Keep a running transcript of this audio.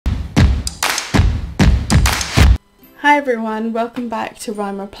Hi everyone, welcome back to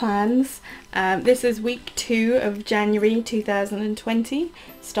Rymerplans. This is week 2 of January 2020,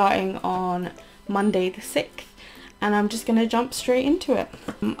 starting on Monday the 6th, and I'm just going to jump straight into it.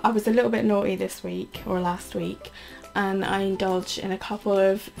 I was a little bit naughty this week, or last week, and I indulged in a couple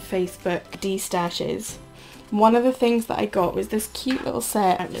of Facebook de-stashes. One of the things that I got was this cute little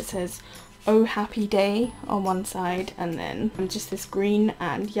set that says "Oh Happy Day" on one side and then just this green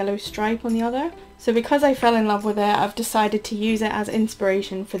and yellow stripe on the other. So because I fell in love with it, I've decided to use it as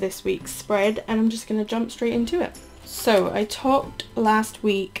inspiration for this week's spread, and I'm just going to jump straight into it. So I talked last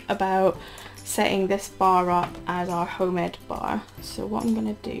week about setting this bar up as our home ed bar. So what I'm going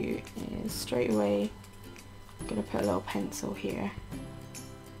to do is straight away I'm going to put a little pencil here.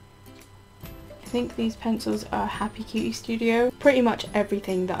 I think these pencils are Happy Cutie Studio. Pretty much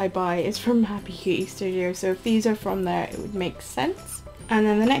everything that I buy is from Happy Cutie Studio, so if these are from there it would make sense. And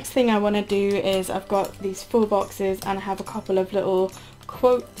then the next thing I want to do is I've got these full boxes and I have a couple of little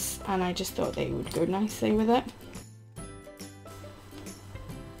quotes and I just thought they would go nicely with it.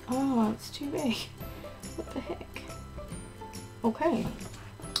 Oh, it's too big. What the heck? Okay.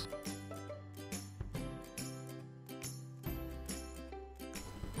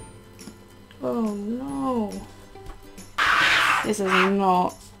 Oh no. This is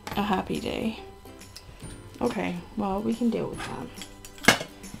not a happy day. Okay, well we can deal with that.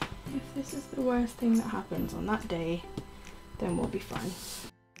 If this is the worst thing that happens on that day, then we'll be fine.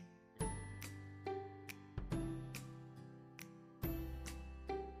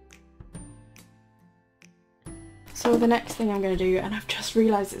 So the next thing I'm going to do, and I've just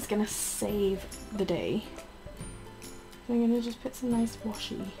realised it's going to save the day, I'm going to just put some nice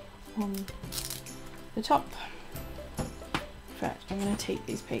washi on the top. In fact, I'm going to take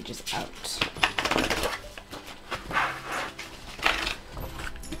these pages out.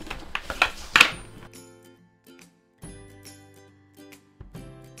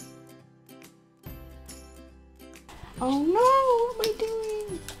 Oh no, what am I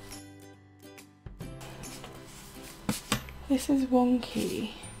doing? This is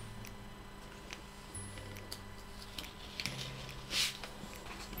wonky.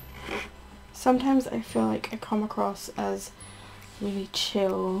 Sometimes I feel like I come across as really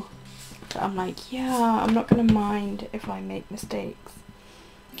chill, but I'm like, yeah, I'm not gonna mind if I make mistakes.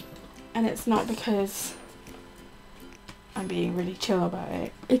 And it's not because I'm being really chill about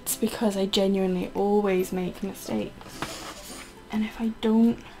it. It's because I genuinely always make mistakes. And if I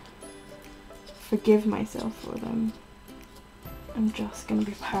don't forgive myself for them, I'm just gonna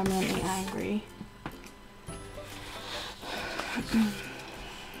be permanently angry.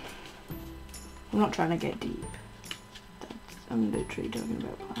 I'm not trying to get deep. I'm literally talking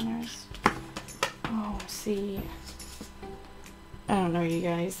about planners. Oh, see. I don't know, you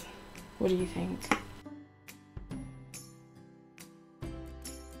guys. What do you think?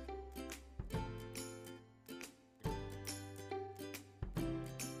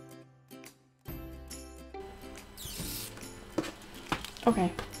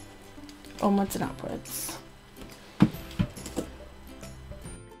 Okay. Onwards and upwards.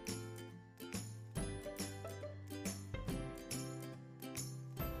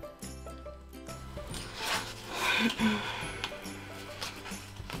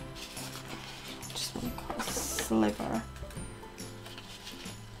 Just want to cut a sliver.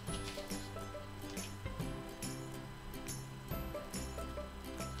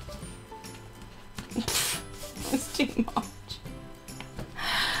 That's too much.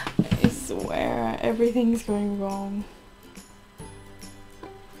 I swear, everything's going wrong.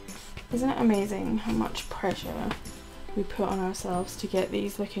 Isn't it amazing how much pressure we put on ourselves to get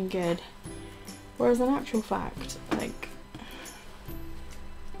these looking good? Whereas in actual fact, like,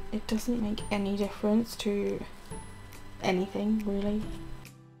 it doesn't make any difference to anything, really.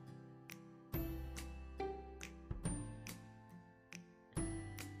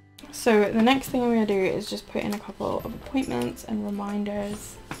 So the next thing I'm going to do is just put in a couple of appointments and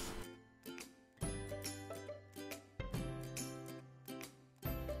reminders.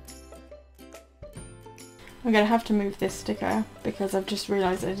 I'm going to have to move this sticker because I've just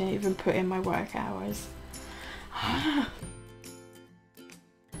realised I didn't even put in my work hours.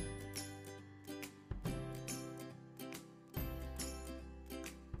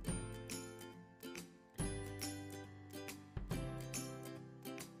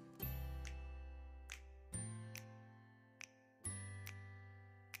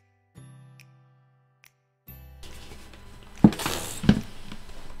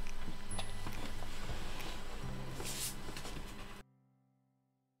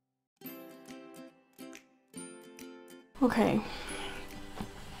 Okay,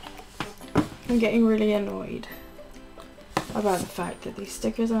 I'm getting really annoyed about the fact that these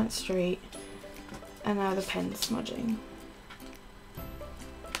stickers aren't straight and now the pen's smudging.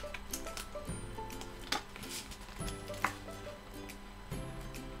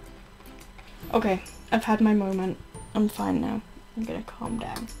 Okay, I've had my moment. I'm fine now. I'm gonna calm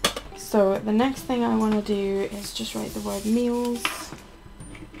down. So the next thing I want to do is just write the word meals.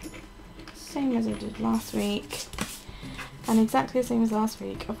 Same as I did last week. And exactly the same as last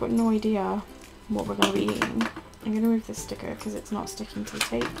week. I've got no idea what we're going to be eating. I'm going to remove this sticker because it's not sticking to the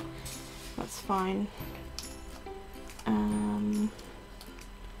tape. That's fine. I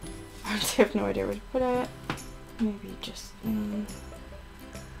have no idea where to put it. Maybe just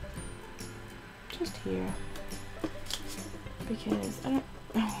here. Because I don't...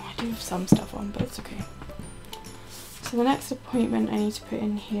 Oh, I do have some stuff on, but it's okay. So the next appointment I need to put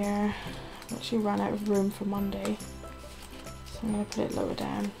in here... I've actually ran out of room for Monday. So I'm going to put it lower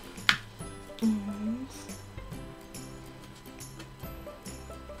down.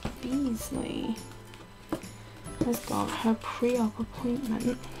 Beasley has got her pre-op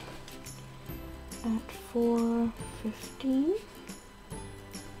appointment at 4:15.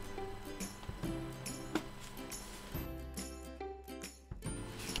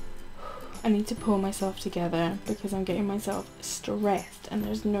 I need to pull myself together because I'm getting myself stressed and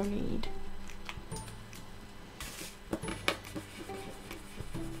there's no need.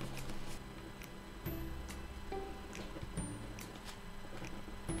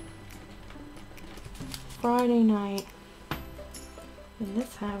 Friday night in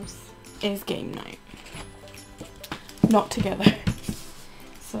this house is game night. Not together.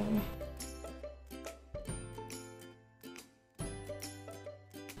 So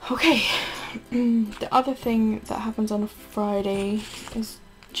okay. The other thing that happens on a Friday is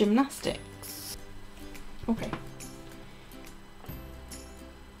gymnastics. Okay.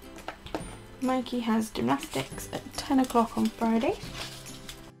 Mikey has gymnastics at 10 o'clock on Friday.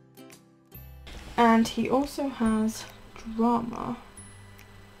 And he also has drama.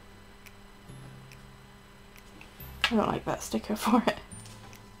 I don't like that sticker for it.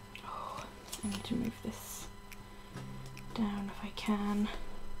 Oh, I need to move this down if I can.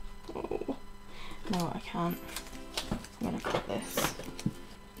 Oh, no, I can't. I'm gonna cut this.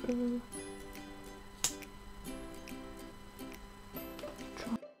 Ooh.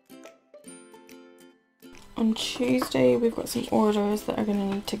 On Tuesday we've got some orders that are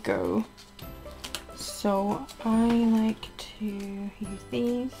gonna need to go. So I like to use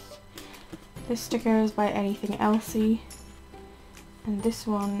these. This sticker is by Anything Elsie. And this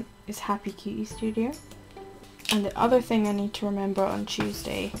one is Happy Cutie Studio. And the other thing I need to remember on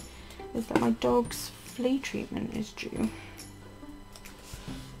Tuesday is that my dog's flea treatment is due.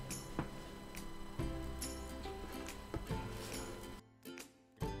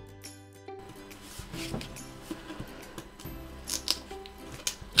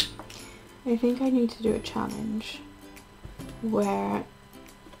 I think I need to do a challenge where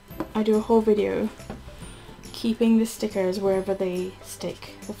I do a whole video keeping the stickers wherever they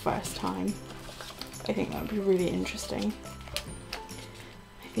stick the first time. I think that would be really interesting.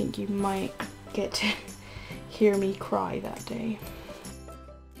 I think you might get to hear me cry that day.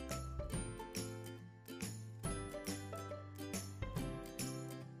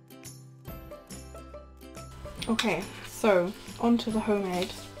 Okay, so on to the home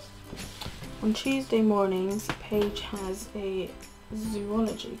ed. On Tuesday mornings, Paige has a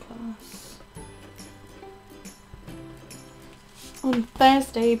zoology class. On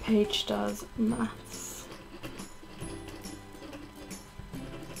Thursday, Paige does maths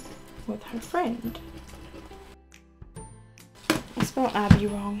with her friend. I spelled Abby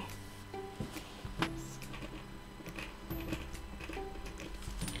wrong.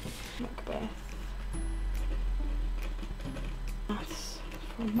 Macbeth. Maths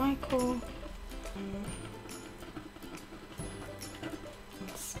for Michael.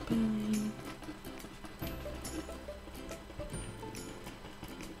 Spelling.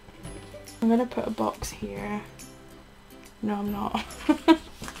 I'm gonna put a box here. No, I'm not.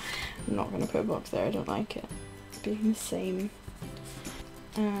 I'm not gonna put a box there. I don't like it being the same.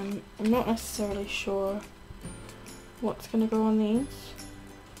 I'm not necessarily sure what's gonna go on these.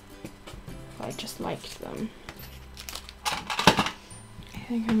 I just liked them.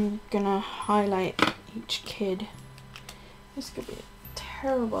 I think I'm gonna highlight each kid. This could be a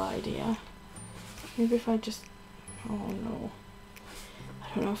terrible idea. Maybe if I just... Oh no.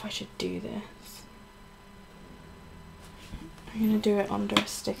 I don't know if I should do this. I'm gonna do it under a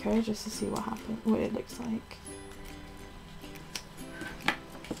sticker just to see what happens, what it looks like.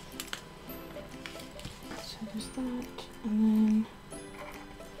 So there's that, and then...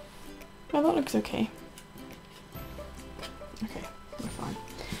 Oh, that looks okay. Okay, we're fine.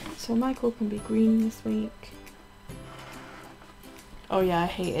 So Michael can be green this week. Oh yeah, I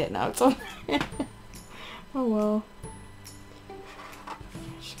hate it now. It's on there. Oh well.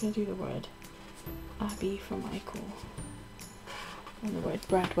 I'm just gonna do the word Abby for Michael. And the word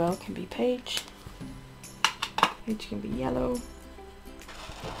Bradwell can be Paige. Paige can be yellow.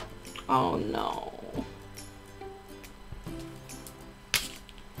 Oh no.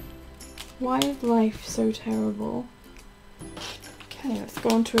 Why is life so terrible? Okay, let's go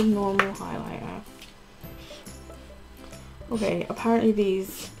on to a normal highlighter. Okay, apparently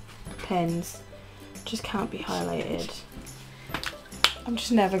these pens just can't be highlighted. I'm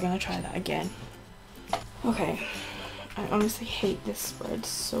just never gonna try that again. Okay, I honestly hate this spread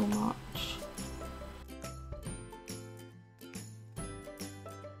so much.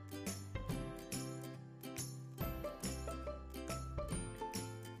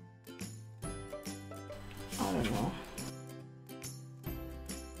 I don't know.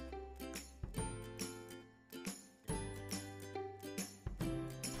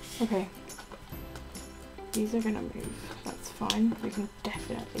 Okay, these are gonna move, that's fine, we can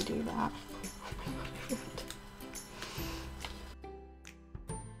definitely do that.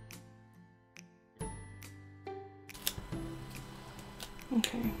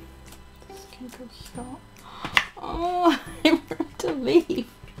 Okay, this can go here. Oh, I want to leave.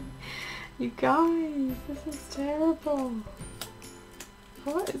 You guys, this is terrible.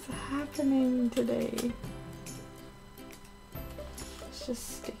 What is happening today? Let's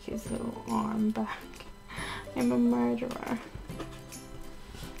just stick his little arm back. I'm a murderer.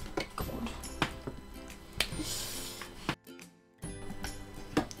 God.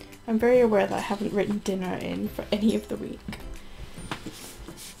 I'm very aware that I haven't written dinner in for any of the week.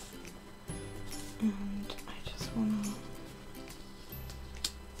 And I just wanna...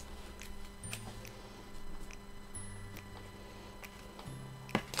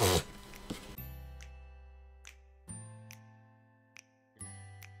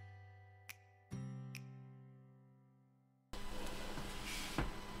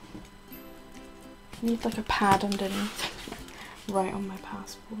 I need like a pad underneath, right on my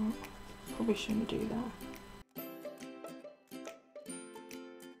passport. Probably shouldn't do that.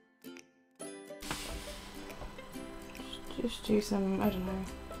 Just do some, I don't know,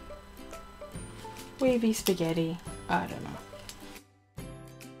 wavy spaghetti. I don't know.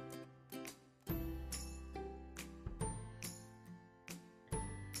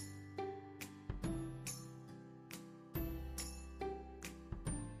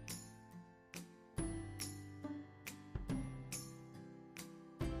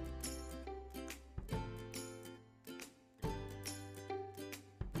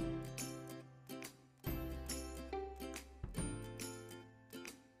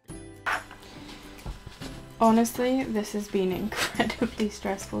 Honestly, this has been incredibly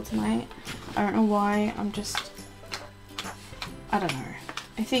stressful tonight. I don't know why, I don't know.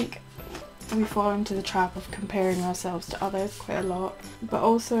 I think we fall into the trap of comparing ourselves to others quite a lot. But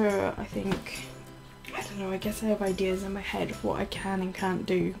also, I think, I don't know, I guess I have ideas in my head of what I can and can't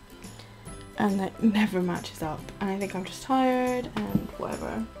do. And that never matches up. And I think I'm just tired and whatever.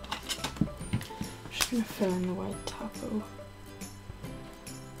 I'm just gonna fill in the word taco.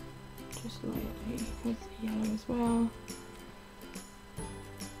 Just lightly with the yellow as well.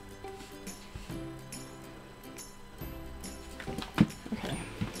 Okay.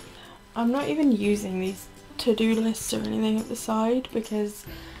 I'm not even using these to-do lists or anything at the side because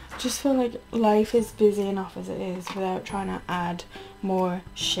I just feel like life is busy enough as it is without trying to add more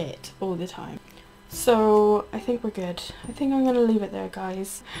shit all the time. So I think we're good. I think I'm gonna leave it there,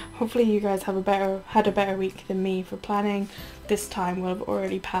 guys. Hopefully you guys have had a better week than me for planning. This time will have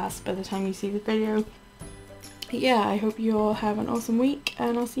already passed by the time you see the video. But yeah, I hope you all have an awesome week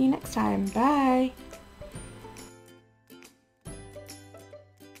and I'll see you next time. Bye!